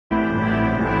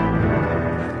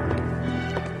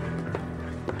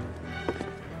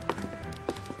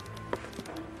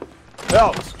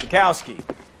Phelps, Bukowski.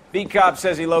 V-Cop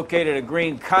says he located a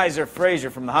green Kaiser Frazer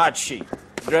from the hot sheet.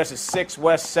 Address is 6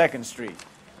 West 2nd Street.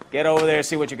 Get over there,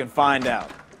 see what you can find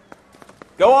out.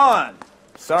 Go on.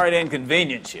 Sorry to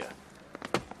inconvenience you.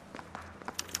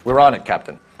 We're on it,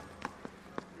 Captain.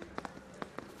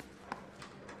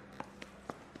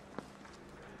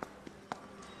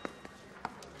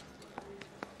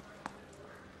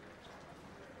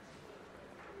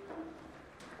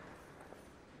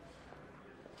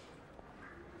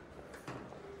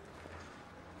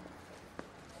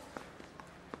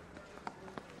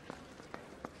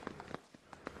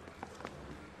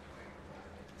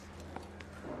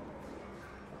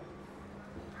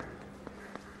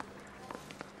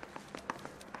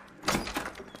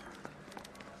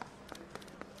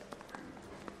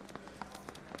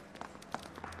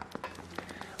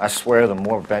 I swear the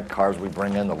more bent cars we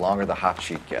bring in, the longer the hot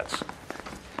sheet gets.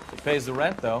 It pays the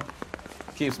rent, though.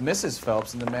 Keeps Mrs.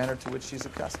 Phelps in the manner to which she's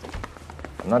accustomed.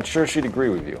 I'm not sure she'd agree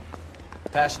with you.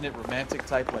 Passionate, romantic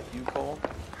type like you, Cole?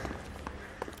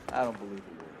 I don't believe it.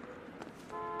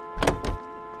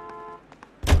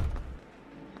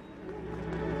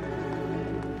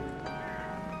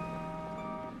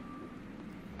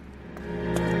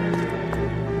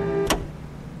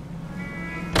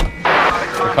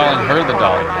 They're calling her the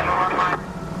dollar man.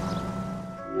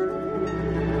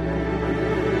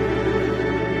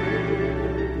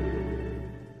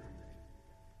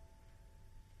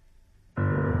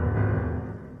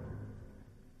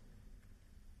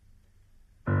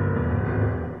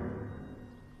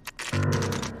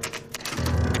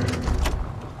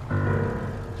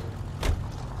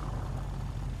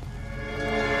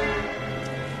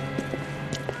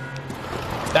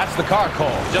 That's the car, Cole.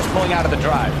 Just pulling out of the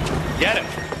drive. Get it.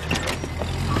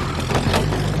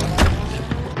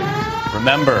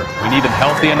 Remember, we need him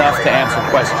healthy enough to answer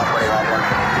questions.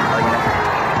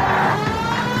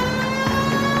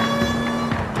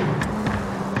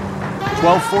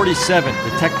 (1247)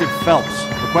 Detective Phelps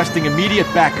requesting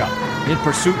immediate backup in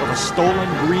pursuit of a stolen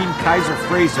green Kaiser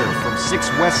Frazer from 6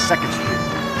 West 2nd Street.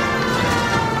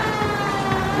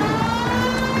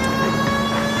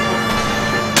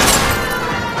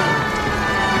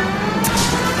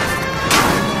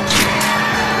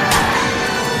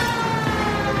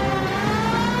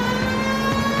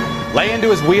 Lay into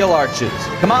his wheel arches.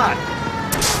 Come on.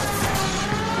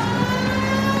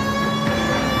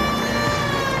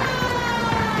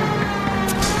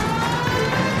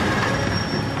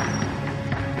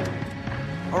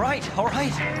 All right.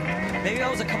 Maybe I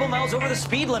was a couple miles over the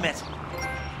speed limit.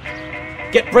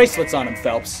 Get bracelets on him,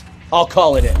 Phelps. I'll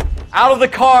call it in. Out of the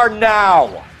car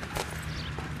now!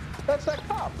 That's that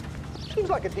cop. Seems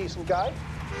like a decent guy.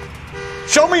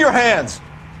 Show me your hands!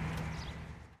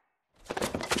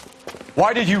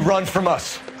 Why did you run from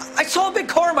us? I saw a big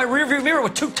car in my rearview mirror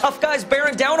with 2 tough guys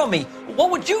bearing down on me.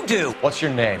 What would you do? What's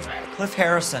your name? Cliff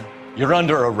Harrison. You're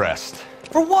under arrest.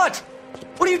 For what?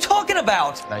 What are you talking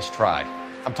about? Nice try.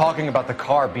 I'm talking about the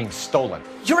car being stolen.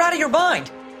 You're out of your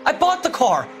mind. I bought the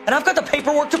car, and I've got the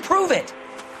paperwork to prove it.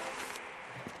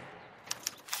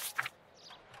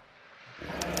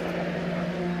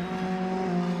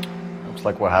 Looks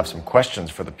like we'll have some questions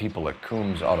for the people at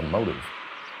Coombs Automotive.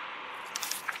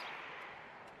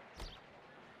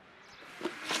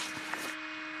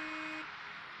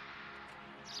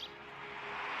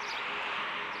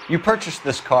 You purchased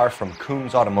this car from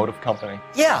Coombs Automotive Company?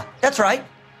 Yeah, that's right.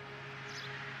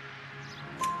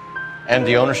 And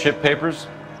the ownership papers?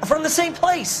 From the same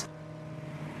place.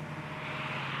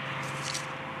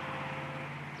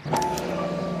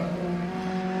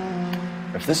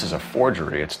 If this is a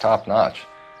forgery, it's top-notch.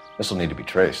 This will need to be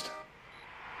traced.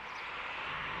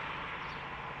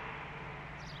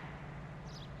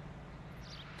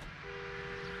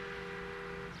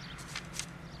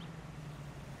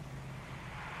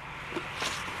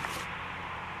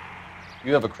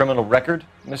 You have a criminal record,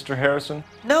 Mr. Harrison?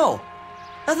 No,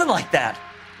 nothing like that.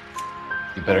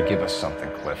 You better give us something,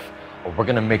 Cliff, or we're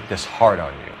gonna make this hard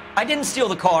on you. I didn't steal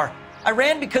the car. I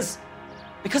ran because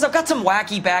I've got some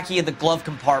wacky-backy in the glove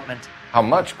compartment. How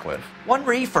much, Cliff? 1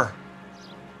 reefer.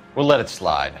 We'll let it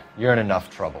slide. You're in enough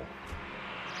trouble.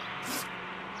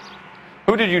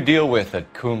 Who did you deal with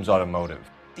at Coombs Automotive?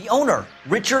 The owner,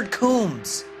 Richard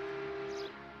Coombs.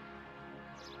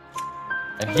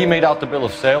 And he made out the bill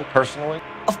of sale personally?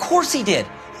 Of course he did.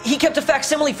 He kept a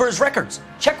facsimile for his records.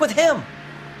 Check with him.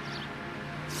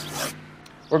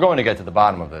 We're going to get to the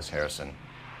bottom of this, Harrison.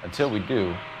 Until we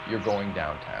do, you're going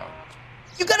downtown.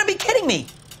 You gotta be kidding me.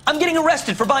 I'm getting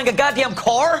arrested for buying a goddamn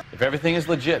car? If everything is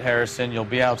legit, Harrison, you'll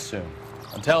be out soon.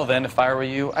 Until then, if I were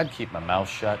you, I'd keep my mouth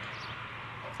shut.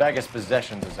 Baggus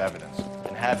possessions as evidence.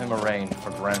 And have him arraigned for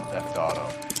grand theft auto.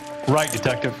 Right,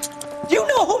 Detective. Do you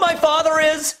know who my father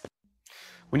is?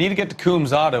 We need to get to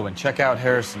Coombs Auto and check out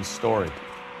Harrison's story.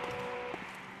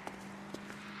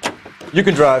 You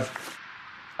can drive.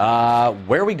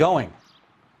 Where are we going?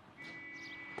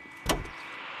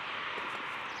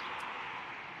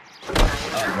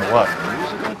 What?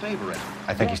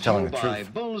 I think he's telling the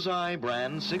truth. Bullseye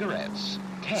brand cigarettes.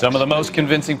 Some of the most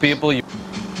convincing people you...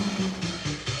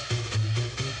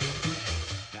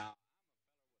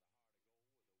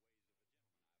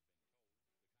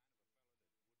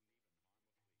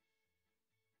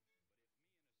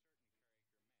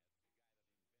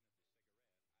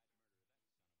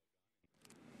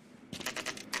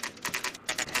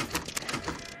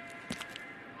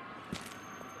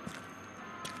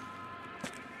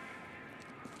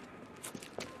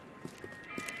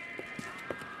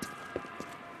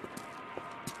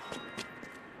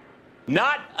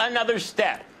 Not another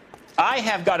step. I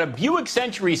have got a Buick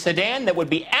Century sedan that would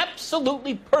be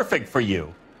absolutely perfect for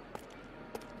you.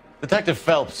 Detective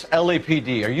Phelps,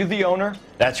 LAPD, are you the owner?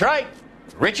 That's right.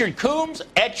 Richard Coombs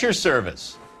at your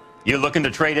service. You looking to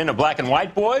trade in a black and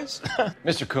white, boys?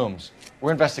 Mr. Coombs,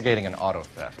 we're investigating an auto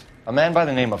theft. A man by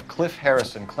the name of Cliff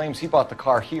Harrison claims he bought the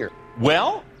car here.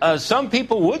 Well, some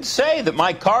people would say that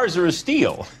my cars are a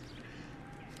steal.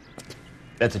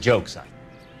 That's a joke, son.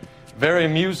 Very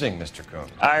amusing, Mr. Coombs.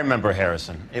 I remember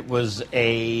Harrison. It was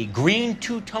a green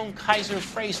two-tone Kaiser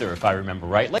Frazer, if I remember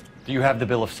right. Do you have the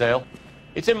bill of sale?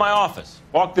 It's in my office.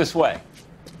 Walk this way.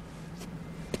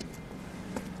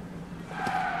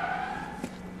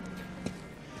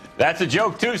 That's a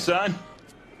joke too, son.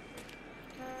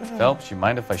 Phelps, you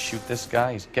mind if I shoot this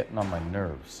guy? He's getting on my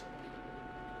nerves.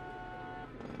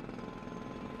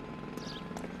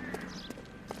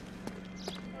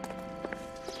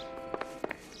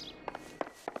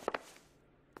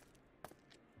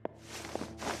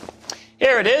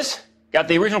 Here it is. Got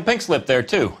the original pink slip there,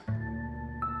 too.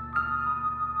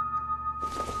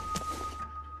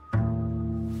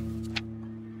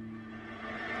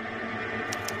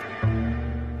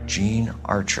 Gene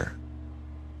Archer,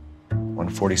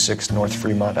 146 North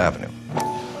Fremont Avenue.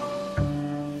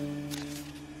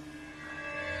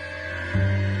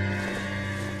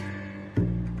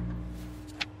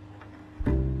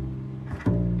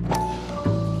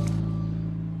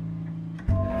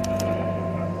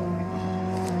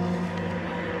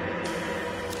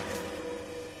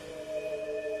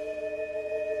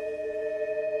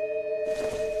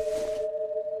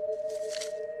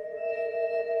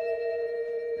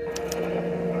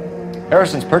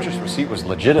 Harrison's purchase receipt was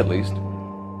legit, at least.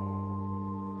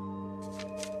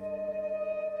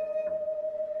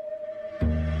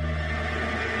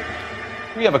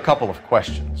 We have a couple of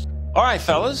questions. All right,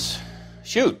 fellas.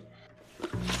 Shoot.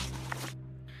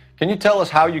 Can you tell us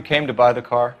how you came to buy the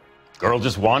car? Girl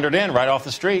just wandered in right off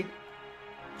the street.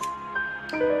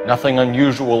 Nothing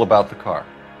unusual about the car.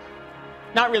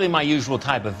 Not really my usual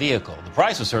type of vehicle. The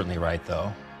price was certainly right,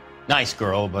 though. Nice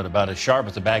girl, but about as sharp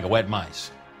as a bag of wet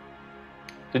mice.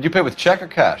 Did you pay with check or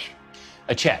cash?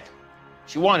 A check.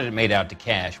 She wanted it made out to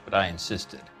cash, but I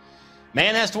insisted.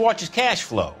 Man has to watch his cash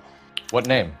flow. What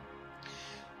name?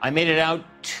 I made it out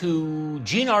to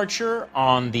Gene Archer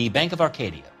on the Bank of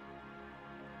Arcadia.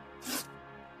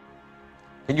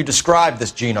 Can you describe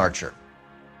this Gene Archer?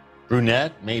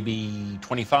 Brunette, maybe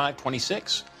 25,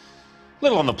 26.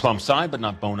 Little on the plump side, but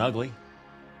not bone ugly.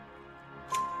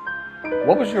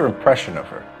 What was your impression of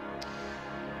her?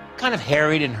 Kind of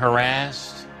harried and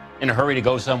harassed. In a hurry to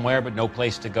go somewhere, but no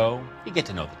place to go. You get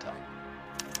to know the type.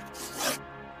 Do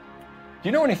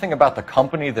you know anything about the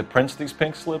company that prints these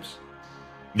pink slips?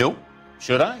 Nope.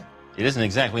 Should I? It isn't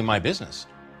exactly my business.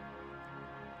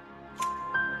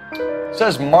 It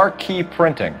says Marquee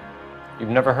Printing. You've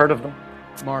never heard of them?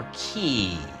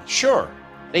 Marquee. Sure.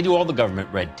 They do all the government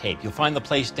red tape. You'll find the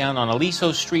place down on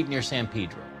Aliso Street near San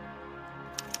Pedro.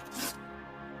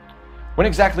 When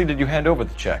exactly did you hand over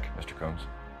the check, Mr. Coombs?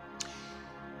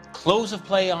 Close of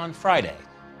play on Friday.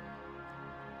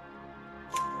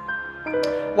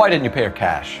 Why didn't you pay her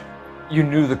cash? You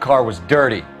knew the car was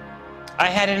dirty. I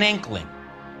had an inkling.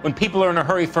 When people are in a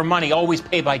hurry for money, always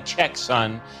pay by check,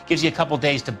 son. Gives you a couple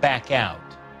days to back out.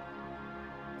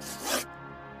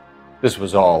 This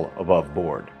was all above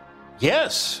board.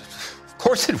 Yes, of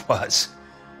course it was.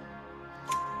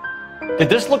 Did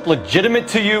this look legitimate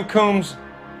to you, Coombs?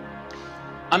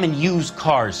 I'm in used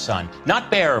cars, son, not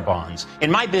bearer bonds.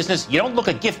 In my business, you don't look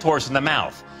a gift horse in the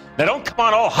mouth. Now don't come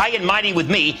on all high and mighty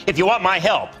with me if you want my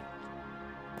help.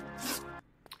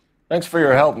 Thanks for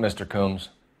your help, Mr. Coombs.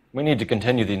 We need to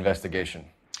continue the investigation.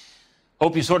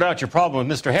 Hope you sort out your problem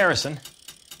with Mr. Harrison.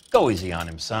 Go easy on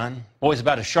him, son. Boy's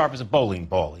about as sharp as a bowling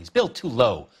ball. He's built too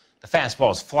low. The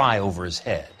fastballs fly over his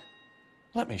head.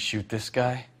 Let me shoot this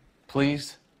guy,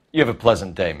 please. You have a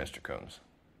pleasant day, Mr. Coombs.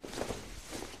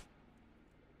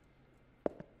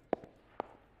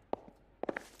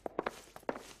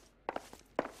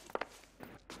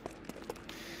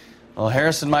 Well,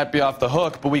 Harrison might be off the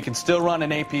hook, but we can still run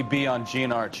an APB on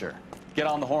Gene Archer. Get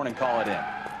on the horn and call it in.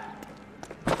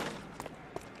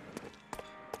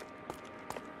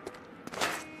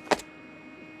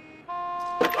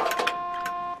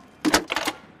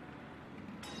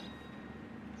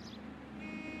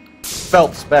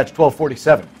 Phelps, badge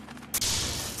 1247.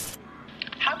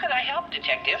 How can I help,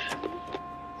 Detective?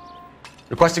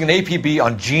 Requesting an APB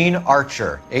on Gene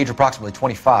Archer, age approximately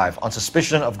 25, on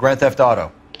suspicion of Grand Theft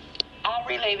Auto. I'll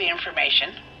relay the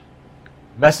information.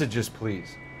 Messages,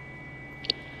 please.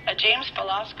 A James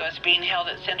Velasco is being held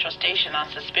at Central Station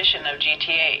on suspicion of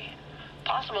GTA.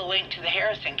 Possible link to the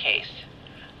Harrison case.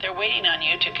 They're waiting on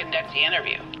you to conduct the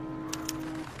interview.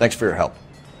 Thanks for your help.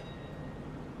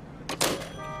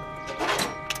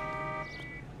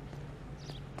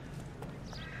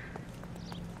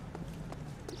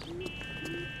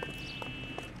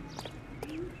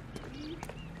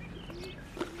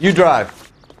 You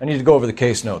drive. I need to go over the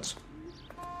case notes.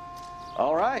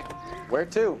 All right. Where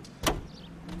to?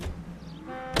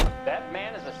 That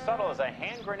man is as subtle as a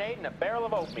hand grenade in a barrel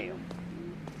of oatmeal.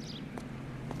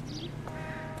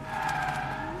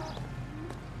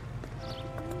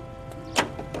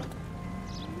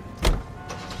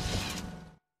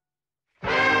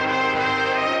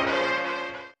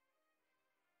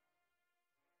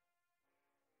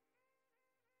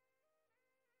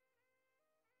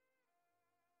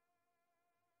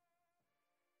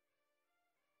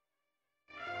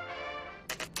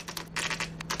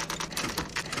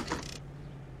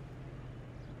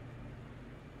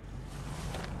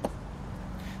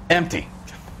 Empty.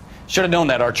 Should have known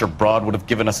that Archer broad would have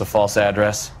given us a false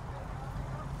address.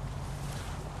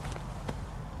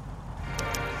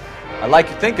 I like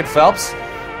your thinking, Phelps.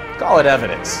 Call it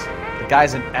evidence. The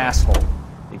guy's an asshole.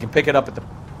 You can pick it up at the...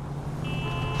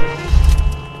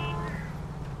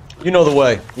 You know the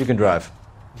way. You can drive.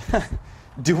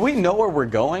 Do we know where we're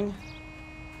going?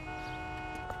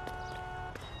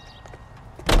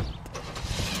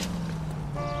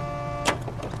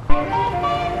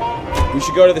 We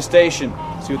should go to the station,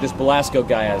 see what this Velasco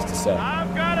guy has to say.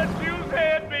 I've got a fuse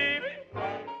head, baby.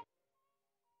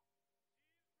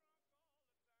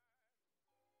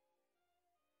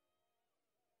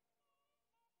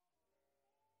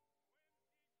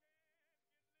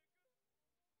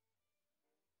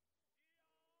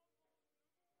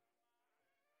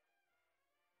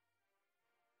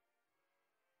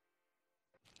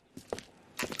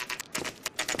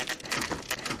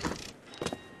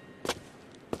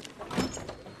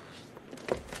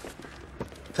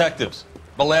 Detectives,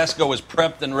 Velasco is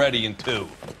prepped and ready in 2.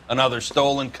 Another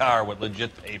stolen car with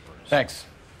legit papers. Thanks.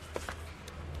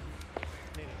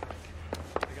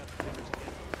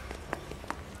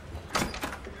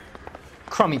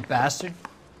 Crummy bastard.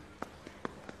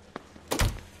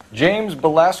 James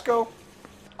Velasco?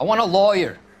 I want a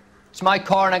lawyer. It's my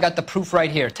car and I got the proof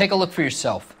right here. Take a look for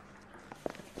yourself.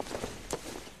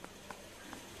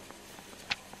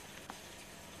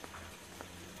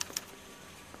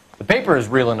 The paper is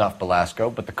real enough, Velasco,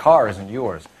 but the car isn't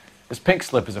yours. This pink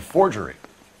slip is a forgery.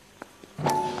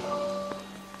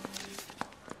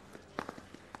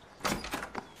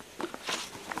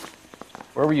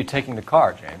 Where were you taking the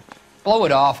car, James? Blow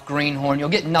it off, greenhorn. You'll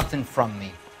get nothing from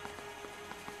me.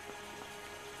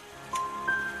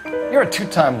 You're a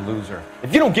 2-time loser.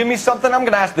 If you don't give me something, I'm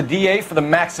going to ask the DA for the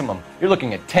maximum. You're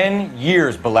looking at 10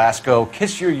 years, Velasco.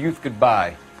 Kiss your youth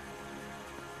goodbye.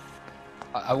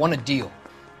 I want a deal.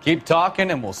 Keep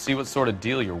talking and we'll see what sort of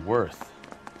deal you're worth.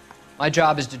 My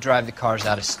job is to drive the cars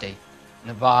out of state.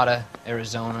 Nevada,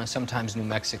 Arizona, sometimes New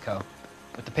Mexico.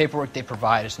 With the paperwork they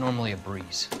provide, it's normally a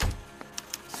breeze.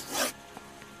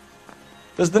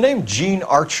 Does the name Gene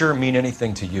Archer mean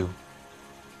anything to you?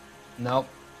 Nope.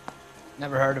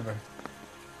 Never heard of her.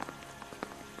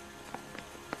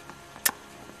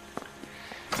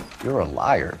 You're a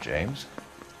liar, James.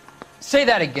 Say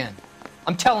that again.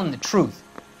 I'm telling the truth.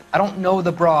 I don't know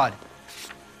the broad.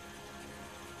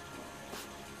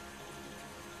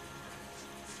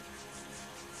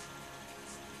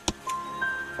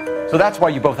 So that's why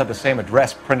you both have the same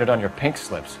address printed on your pink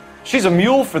slips. She's a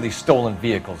mule for these stolen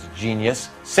vehicles, genius.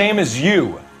 Same as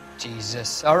you.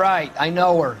 Jesus. All right, I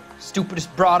know her.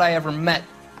 Stupidest broad I ever met.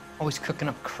 Always cooking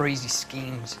up crazy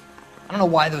schemes. I don't know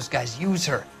why those guys use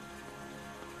her.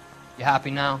 You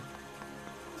happy now?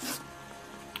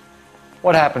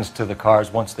 What happens to the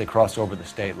cars once they cross over the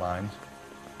state lines?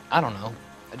 I don't know.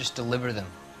 I just deliver them.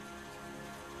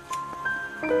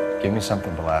 Give me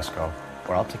something, Belasco,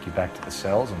 or I'll take you back to the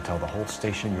cells and tell the whole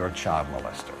station you're a child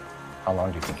molester. How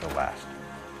long do you think you'll last?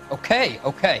 Okay,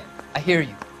 okay. I hear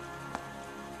you.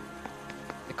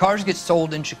 The cars get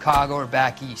sold in Chicago or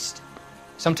back east.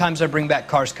 Sometimes I bring back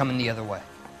cars coming the other way.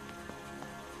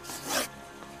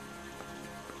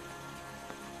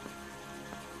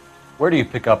 Where do you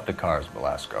pick up the cars,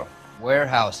 Belasco?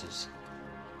 Warehouses.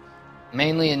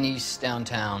 Mainly in East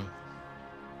downtown.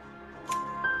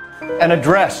 An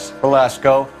address,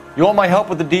 Belasco. You want my help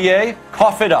with the DA?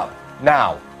 Cough it up,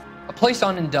 now. A place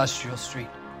on Industrial Street.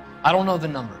 I don't know the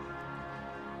number.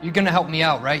 You're gonna help me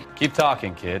out, right? Keep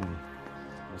talking, kid, and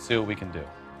we'll see what we can do.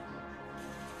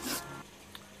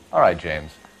 All right,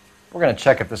 James. We're gonna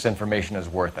check if this information is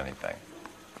worth anything.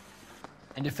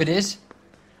 And if it is,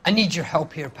 I need your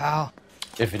help here, pal.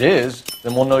 If it is,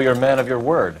 then we'll know you're a man of your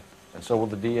word, and so will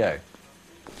the DA.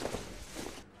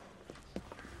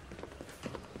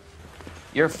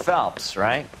 You're Phelps,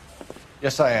 right?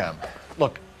 Yes, I am.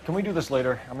 Look, can we do this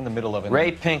later? I'm in the middle of it.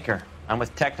 Ray Pinker. I'm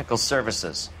with Technical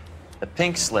Services. The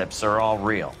pink slips are all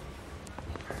real.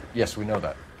 Yes, we know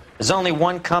that. There's only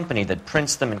one company that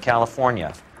prints them in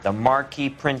California, the Marquee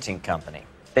Printing Company.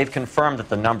 They've confirmed that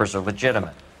the numbers are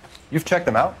legitimate. You've checked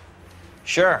them out?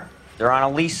 Sure. They're on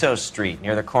Aliso Street,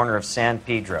 near the corner of San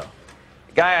Pedro.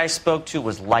 The guy I spoke to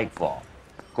was Lightval.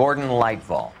 Gordon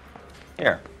Lightval.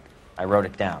 Here, I wrote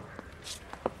it down.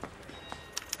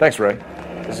 Thanks, Ray.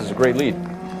 This is a great lead.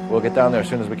 We'll get down there as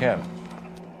soon as we can.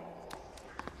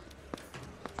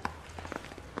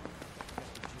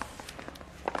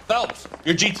 Phelps,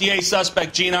 your GTA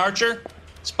suspect, Gene Archer,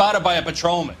 spotted by a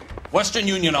patrolman. Western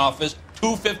Union office,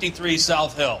 253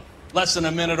 South Hill. Less than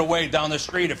a minute away down the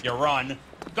street if you run.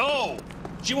 Go!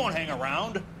 She won't hang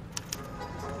around.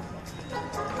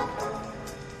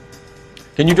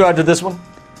 Can you drive to this one?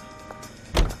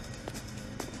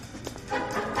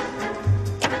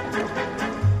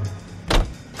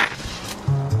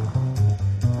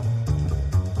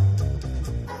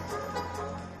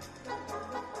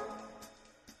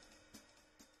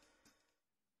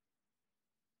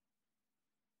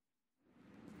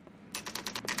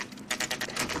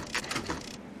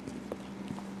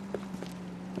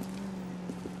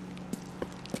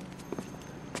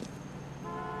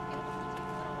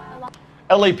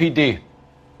 LAPD.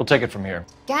 We'll take it from here.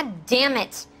 God damn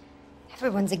it.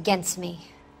 Everyone's against me.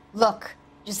 Look,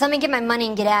 just let me get my money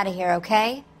and get out of here,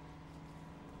 okay?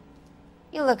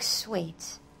 You look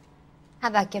sweet. How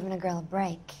about giving a girl a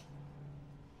break?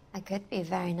 I could be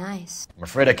very nice. I'm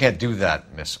afraid I can't do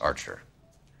that, Miss Archer.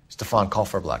 Stefan, call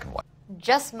for black and white.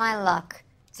 Just my luck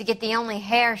to get the only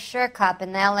hair sure cop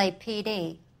in the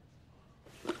LAPD.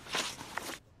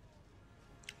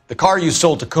 The car you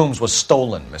sold to Coombs was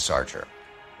stolen, Miss Archer.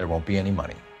 There won't be any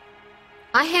money.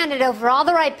 I handed over all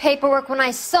the right paperwork when I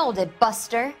sold it,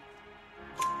 Buster.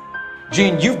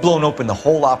 Gene, you've blown open the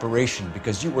whole operation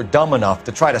because you were dumb enough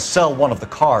to try to sell one of the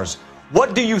cars.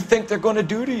 What do you think they're going to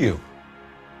do to you?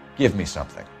 Give me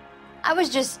something. I was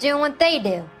just doing what they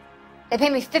do. They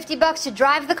paid me $50 to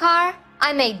drive the car.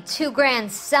 I made $2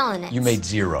 grand selling it. You made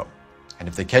 $0. And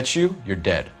if they catch you, you're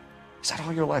dead. Is that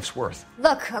all your life's worth?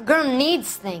 Look, a girl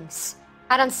needs things.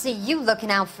 I don't see you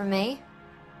looking out for me.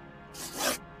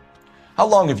 How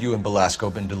long have you and Belasco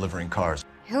been delivering cars?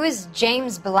 Who is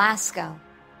James Belasco?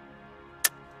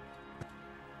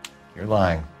 You're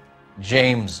lying.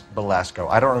 James Belasco.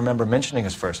 I don't remember mentioning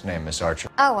his first name, Miss Archer.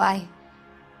 Oh,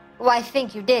 well, I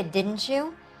think you did, didn't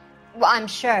you? Well, I'm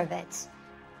sure of it.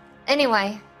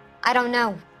 Anyway, I don't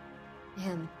know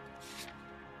him.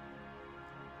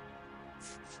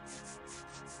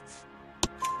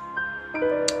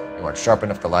 You aren't sharp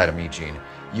enough to lie to me, Gene.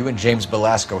 You and James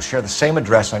Belasco share the same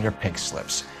address on your pink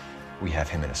slips. We have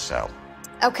him in a cell.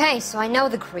 Okay, so I know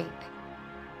the creep.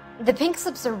 The pink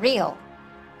slips are real.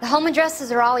 The home addresses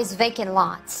are always vacant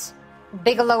lots.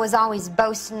 Bigelow is always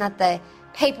boasting that the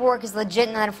paperwork is legit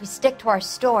and that if we stick to our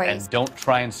stories... And don't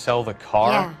try and sell the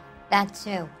car? Yeah, that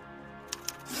too.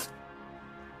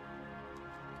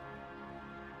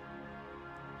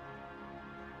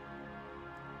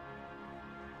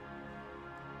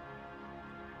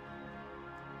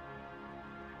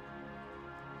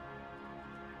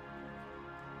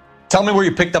 Tell me where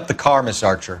you picked up the car, Miss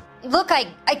Archer. Look, I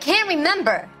can't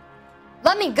remember.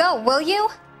 Let me go, will you?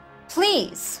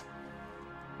 Please.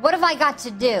 What have I got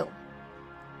to do?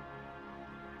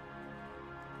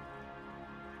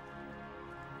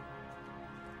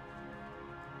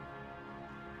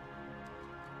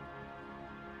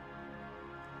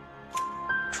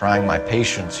 Trying my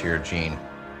patience here, Gene.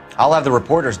 I'll have the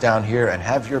reporters down here and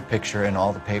have your picture in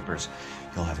all the papers.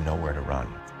 You'll have nowhere to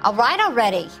run. All right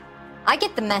already. I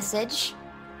get the message.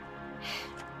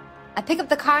 I pick up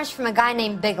the cars from a guy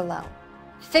named Bigelow.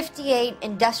 58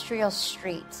 Industrial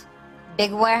Street.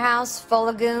 Big warehouse full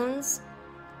of goons.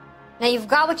 Now you've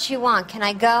got what you want. Can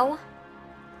I go?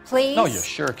 Please? No, you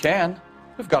sure can.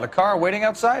 We've got a car waiting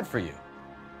outside for you.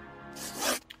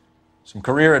 Some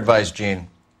career advice, Gene.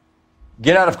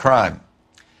 Get out of crime.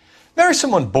 Marry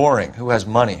someone boring who has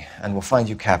money and will find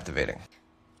you captivating.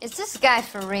 Is this guy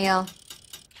for real?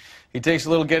 He takes a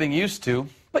little getting used to,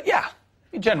 but yeah,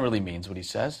 he generally means what he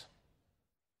says.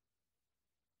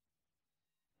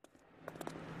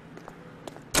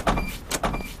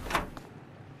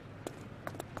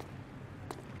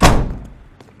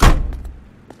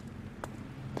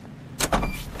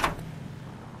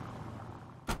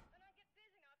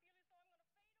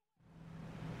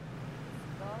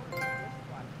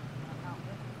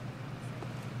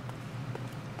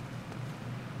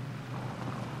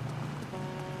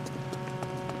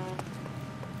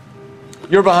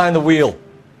 You're behind the wheel.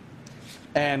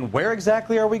 And where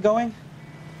exactly are we going?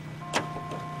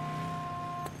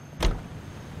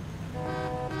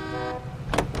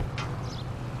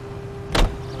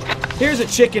 Here's a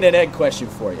chicken and egg question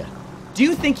for you. Do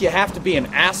you think you have to be an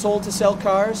asshole to sell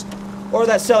cars? Or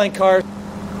that selling cars...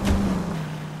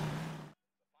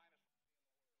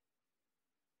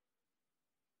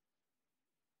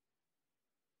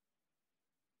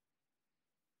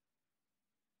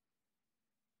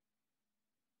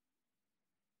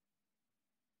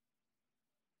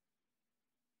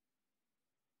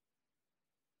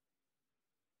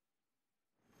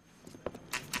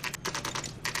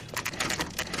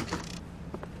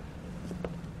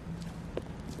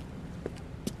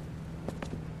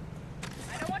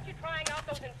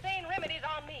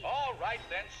 All right,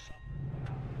 then.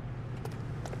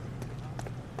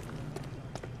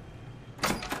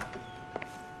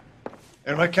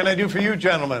 And what can I do for you,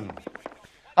 gentlemen?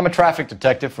 I'm a traffic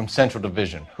detective from Central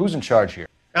Division. Who's in charge here?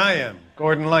 I am,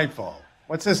 Gordon Lightfall.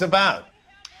 What's this about?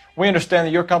 We understand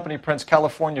that your company prints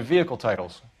California vehicle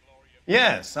titles.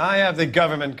 Yes, I have the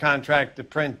government contract to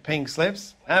print pink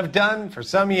slips. Have done for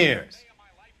some years.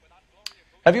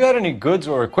 Have you had any goods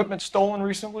or equipment stolen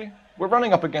recently? We're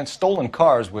running up against stolen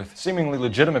cars with seemingly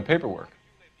legitimate paperwork.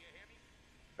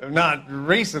 Not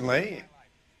recently.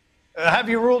 Have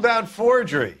you ruled out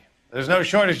forgery? There's no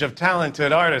shortage of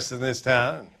talented artists in this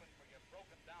town.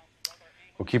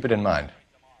 We'll keep it in mind.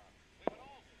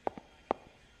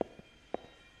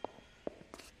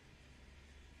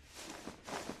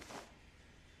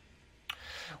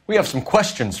 We have some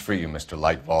questions for you, Mr.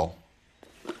 Lightfall.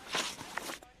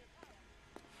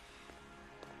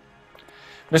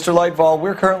 Mr. Lightfall,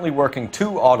 we're currently working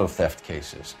 2 auto theft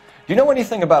cases. Do you know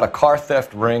anything about a car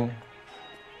theft ring?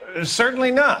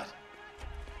 Certainly not.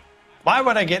 Why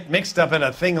would I get mixed up in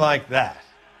a thing like that?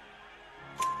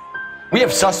 We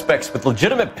have suspects with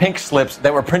legitimate pink slips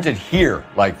that were printed here,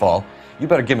 Lightfall. You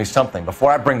better give me something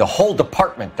before I bring the whole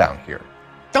department down here.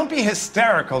 Don't be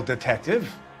hysterical, detective.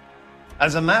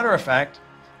 As a matter of fact,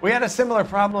 we had a similar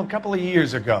problem a couple of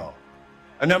years ago.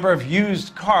 A number of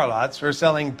used car lots were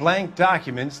selling blank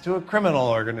documents to a criminal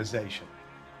organization.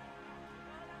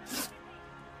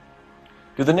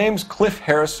 Do the names Cliff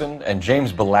Harrison and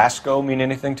James Belasco mean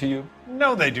anything to you?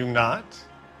 No, they do not.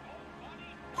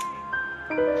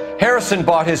 Harrison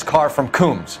bought his car from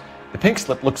Coombs. The pink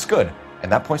slip looks good,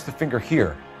 and that points the finger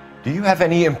here. Do you have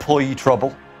any employee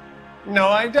trouble? No,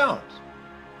 I don't.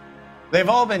 They've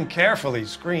all been carefully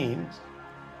screened.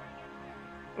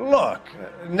 Look,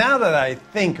 now that I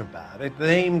think about it, the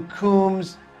name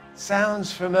Coombs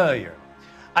sounds familiar.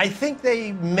 I think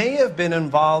they may have been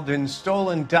involved in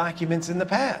stolen documents in the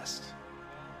past.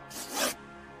 Do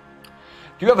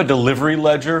you have a delivery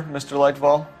ledger, Mr.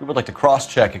 Lightfall? We would like to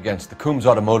cross-check against the Coombs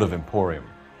Automotive Emporium.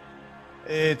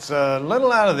 It's a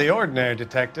little out of the ordinary,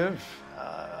 Detective.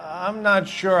 I'm not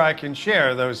sure I can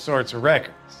share those sorts of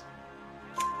records.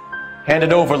 Hand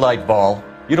it over, Lightfall.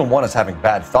 You don't want us having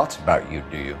bad thoughts about you,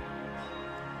 do you?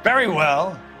 Very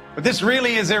well, but this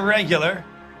really is irregular.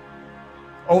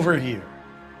 Over here.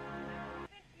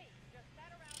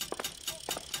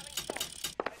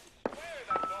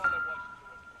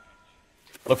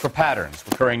 Look for patterns,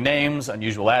 recurring names,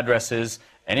 unusual addresses,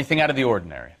 anything out of the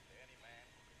ordinary.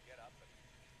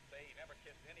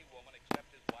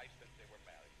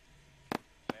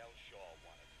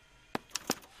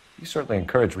 You certainly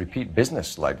encourage repeat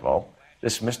business, Lightfall.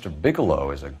 This Mr.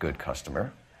 Bigelow is a good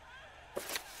customer.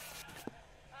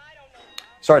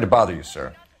 Sorry to bother you,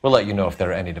 sir. We'll let you know if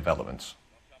there are any developments.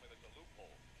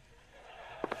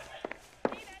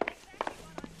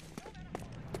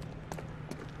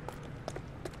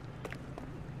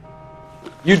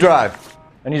 You drive.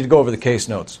 I need to go over the case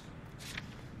notes.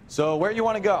 So, where you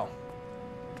want to go?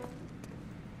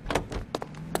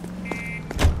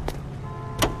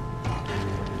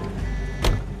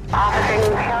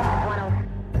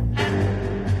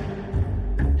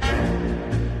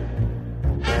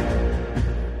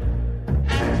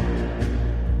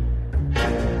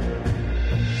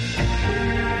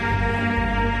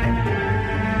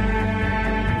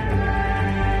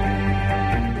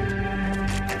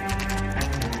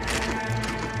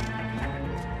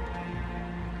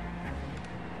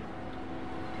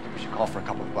 Call for a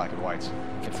couple of black and whites.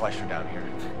 Get Fleischer down here.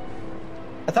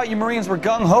 I thought you Marines were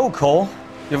gung-ho, Cole.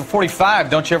 You have a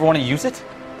 45, don't you ever want to use it?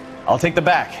 I'll take the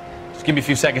back. Just give me a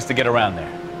few seconds to get around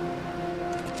there.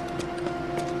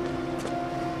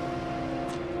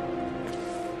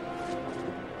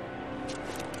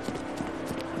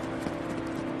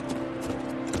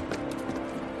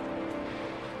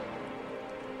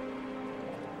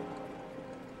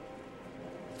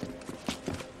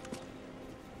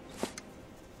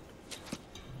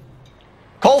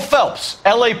 Cole Phelps,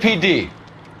 LAPD.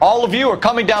 All of you are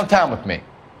coming downtown with me.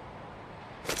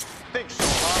 Think so,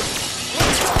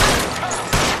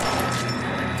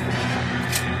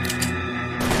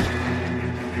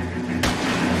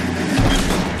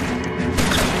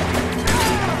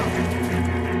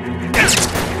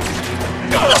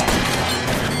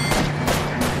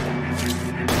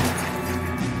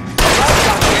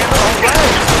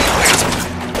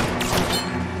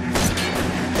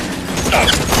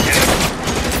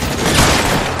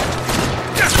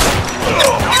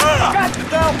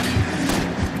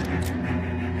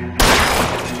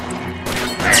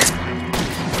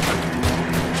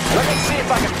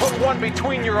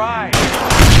 between your eyes.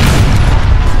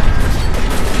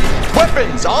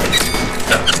 Weapons up!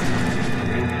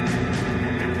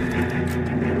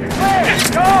 Let's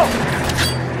go!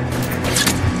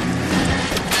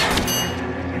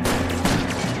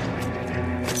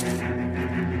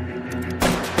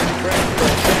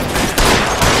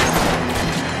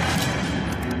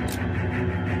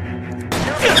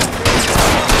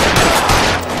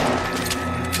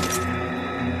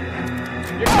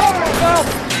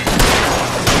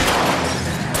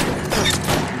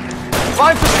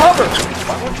 Find some cover!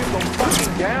 Why won't you go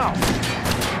fucking down?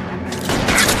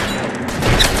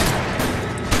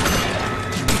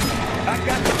 I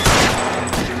got you.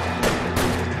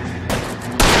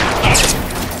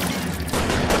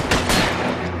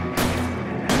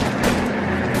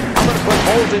 I'm gonna put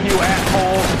holes in you,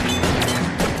 asshole.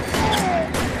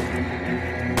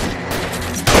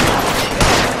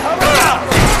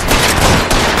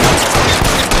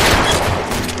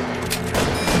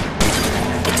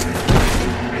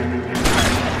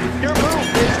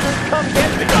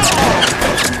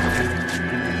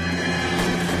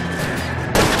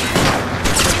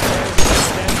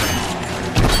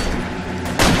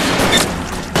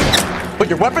 Put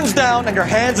your weapons down and your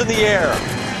hands in the air.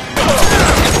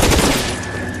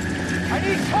 I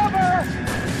need cover!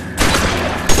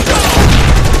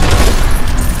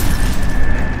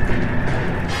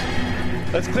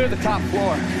 Let's clear the top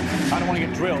floor. I don't want to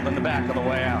get drilled in the back on the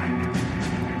way out.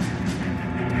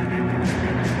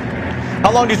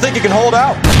 How long do you think you can hold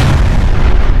out?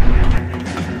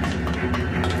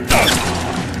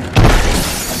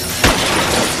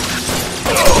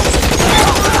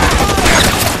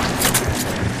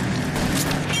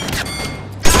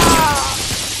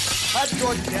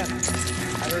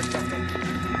 I heard something.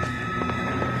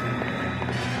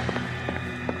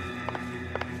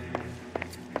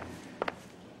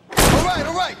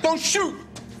 All right, don't shoot!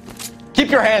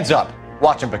 Keep your hands up.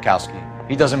 Watch him, Bukowski.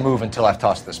 He doesn't move until I've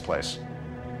tossed this place.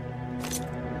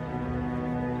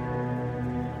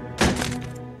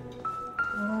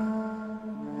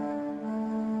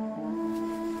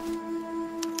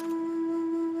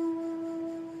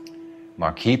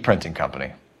 Marquee Printing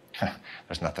Company.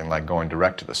 There's nothing like going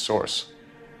direct to the source.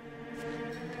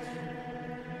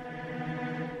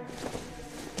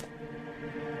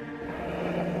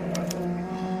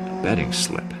 Betting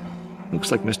slip.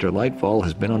 Looks like Mr. Lightfall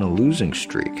has been on a losing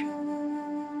streak.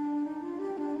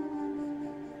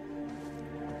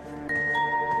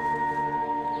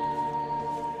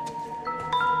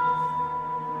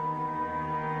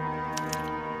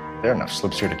 There are enough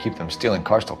slips here to keep them stealing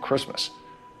cars till Christmas.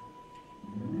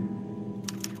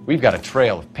 We've got a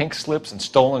trail of pink slips and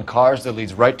stolen cars that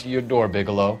leads right to your door,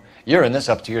 Bigelow. You're in this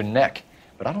up to your neck,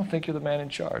 but I don't think you're the man in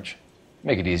charge.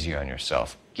 Make it easier on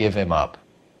yourself. Give him up.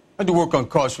 I do work on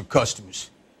cars for customers.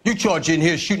 You charge in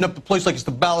here shooting up the place like it's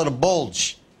the Ballad of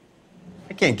Bulge.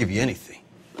 I can't give you anything.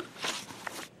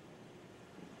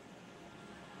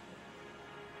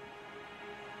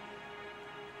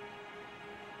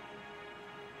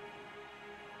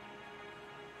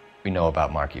 we know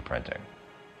about marquee printing.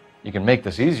 You can make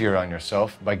this easier on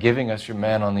yourself by giving us your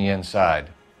man on the inside.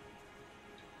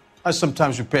 I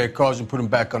sometimes repair cars and put them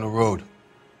back on the road.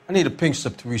 I need a pink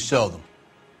slip to resell them.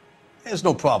 There's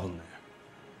no problem there.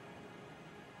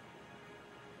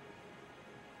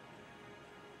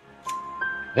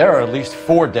 There are at least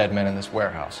 4 dead men in this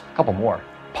warehouse. A couple more.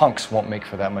 Punks won't make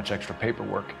for that much extra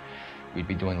paperwork. We'd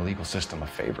be doing the legal system a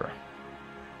favor.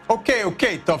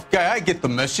 Okay, tough guy, I get the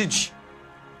message.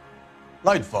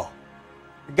 Lightfall,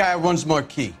 the guy who runs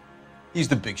Marquee. He's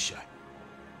the big shot.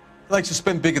 He likes to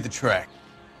spend big at the track.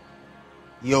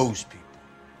 He owes people.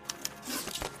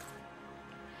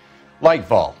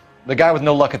 Lightfall, the guy with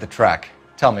no luck at the track.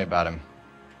 Tell me about him.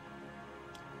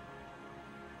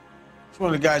 It's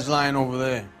one of the guys lying over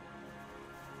there.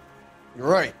 You're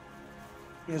right.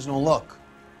 He has no luck.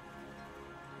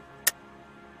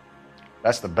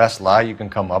 That's the best lie you can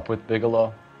come up with,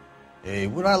 Bigelow? Hey,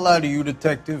 would I lie to you,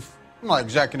 detective? I'm not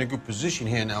exactly in a good position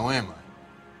here now, am I?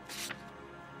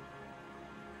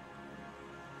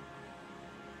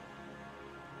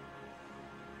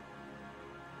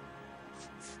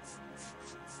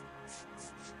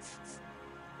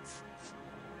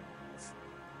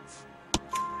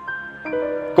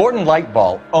 Gordon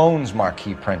Lightball owns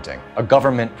Marquee Printing, a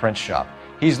government print shop.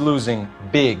 He's losing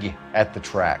big at the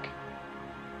track.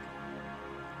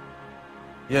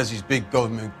 He has these big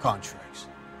government contracts.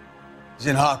 He's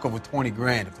in hock over 20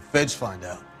 grand. If the feds find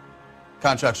out,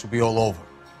 contracts will be all over.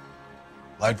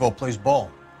 Lightfall plays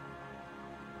ball.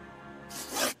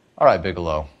 All right,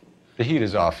 Bigelow. The heat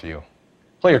is off you.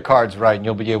 Play your cards right and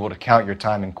you'll be able to count your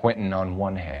time in Quentin on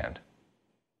one hand.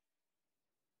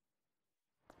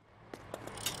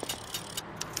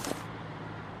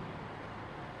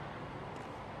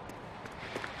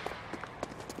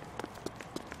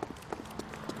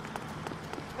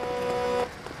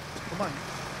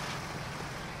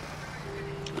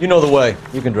 You know the way.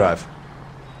 You can drive.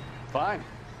 Fine.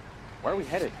 Where are we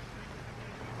headed?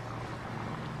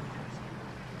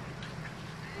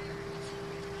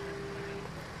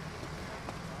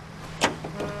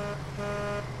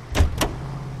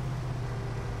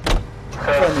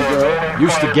 Funny girl.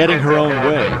 Used to getting her own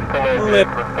way. Lip.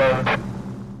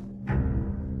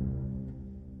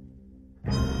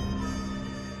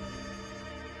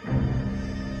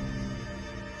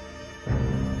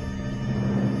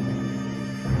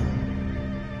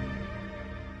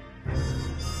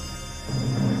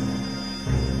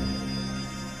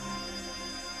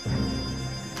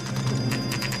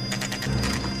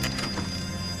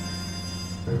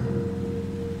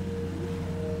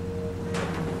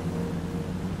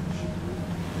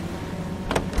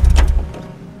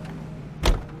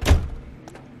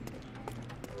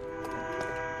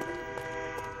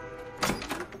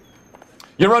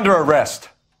 You're under arrest.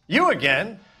 You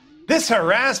again? This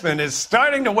harassment is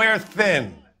starting to wear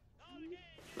thin.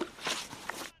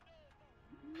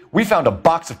 We found a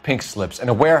box of pink slips in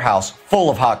a warehouse full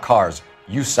of hot cars.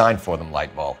 You signed for them,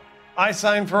 Lightball. I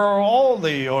signed for all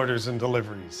the orders and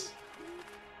deliveries.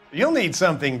 You'll need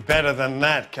something better than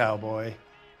that, cowboy.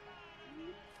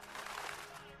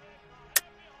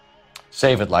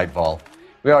 Save it, Lightball.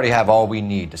 We already have all we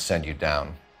need to send you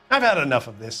down. I've had enough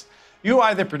of this. You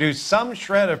either produce some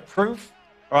shred of proof,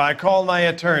 or I call my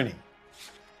attorney.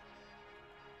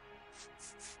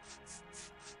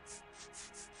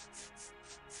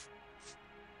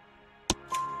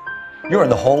 You're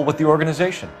in the hole with the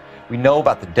organization. We know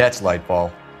about the debts,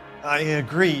 Lightball. I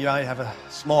agree. I have a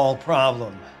small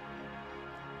problem.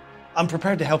 I'm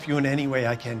prepared to help you in any way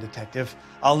I can, Detective.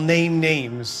 I'll name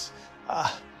names.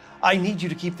 I need you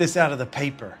to keep this out of the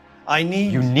paper.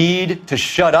 You need to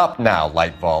shut up now,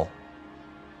 Lightball.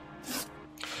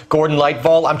 Gordon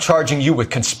Lightball, I'm charging you with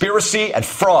conspiracy and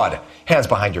fraud. Hands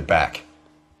behind your back.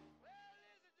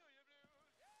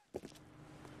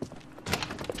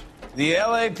 The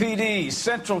LAPD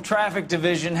Central Traffic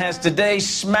Division has today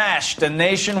smashed a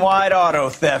nationwide auto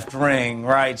theft ring,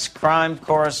 writes crime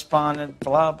correspondent,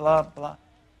 blah, blah, blah.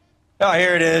 Oh,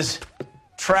 here it is.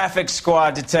 Traffic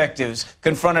squad detectives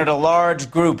confronted a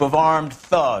large group of armed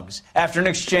thugs. After an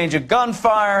exchange of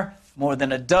gunfire, more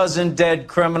than a dozen dead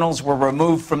criminals were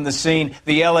removed from the scene.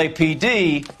 The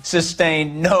LAPD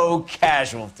sustained no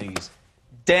casualties.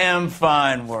 Damn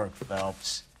fine work,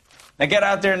 Phelps. Now get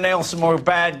out there and nail some more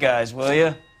bad guys, will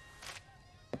you?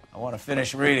 I want to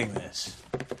finish reading this.